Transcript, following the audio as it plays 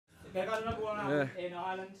They got a #1 album in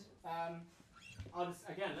Ireland. I'll just,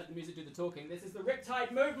 again, let the music do the talking. This is the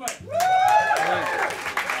Riptide movement.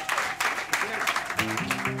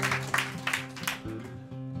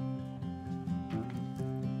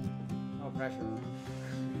 No pressure.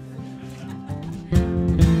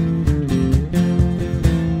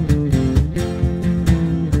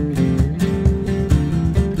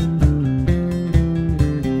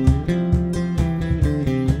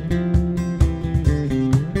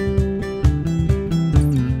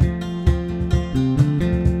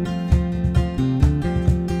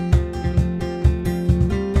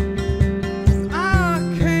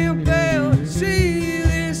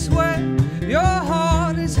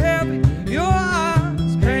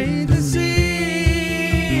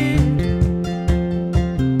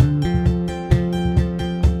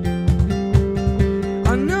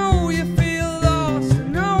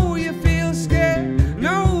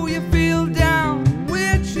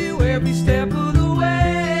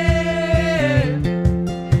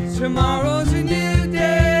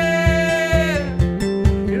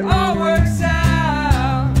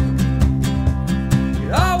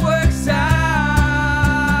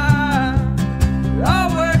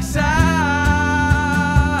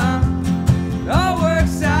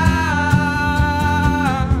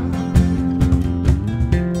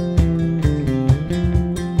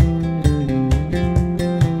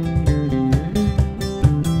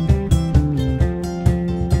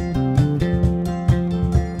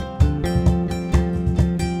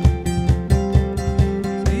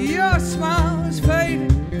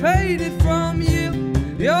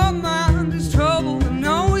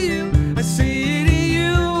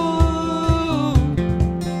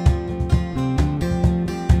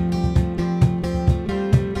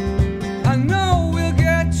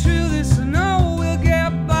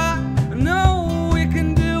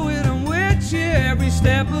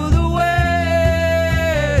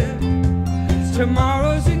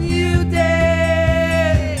 Tomorrow's a new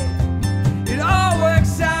day. It all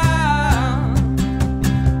works out.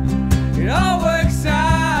 It all works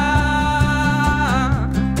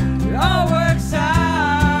out. It all works out.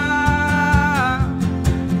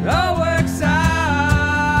 It all works out.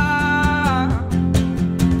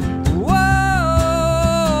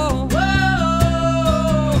 Whoa, whoa,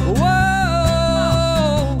 whoa,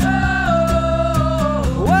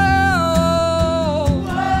 whoa,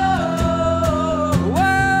 whoa.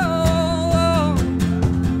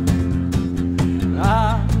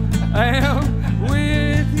 I am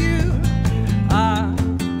with you. I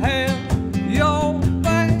have your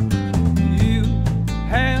back. You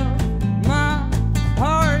have my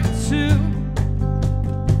heart too.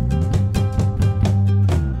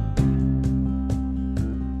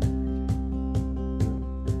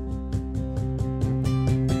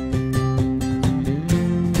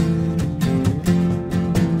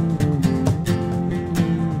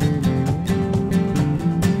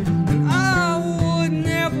 And I would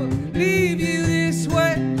never leave you this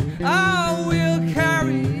way. I will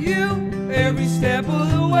carry you every step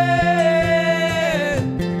of the way.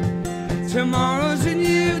 Tomorrow's a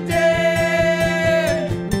new day.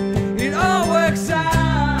 It all works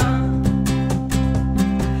out.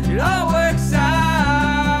 It all works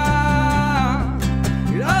out.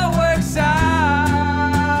 It all works out.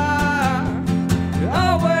 It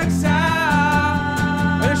all works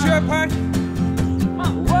out. Where's your part?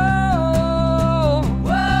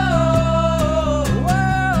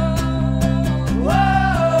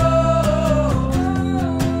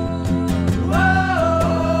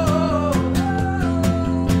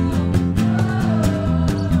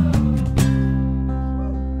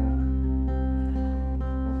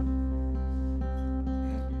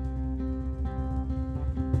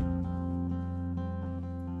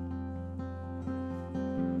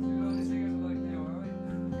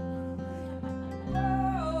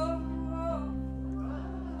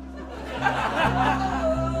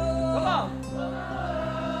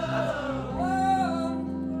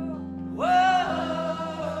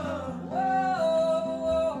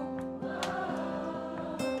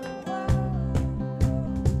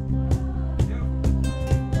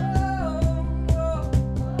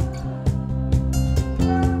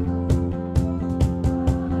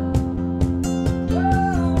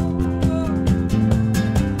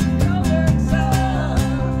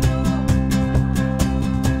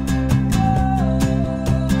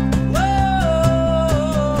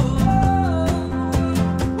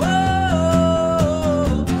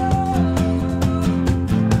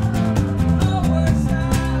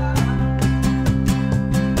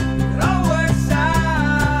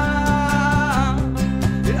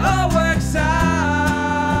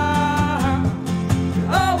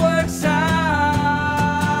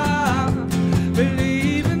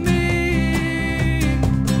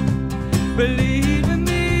 believe.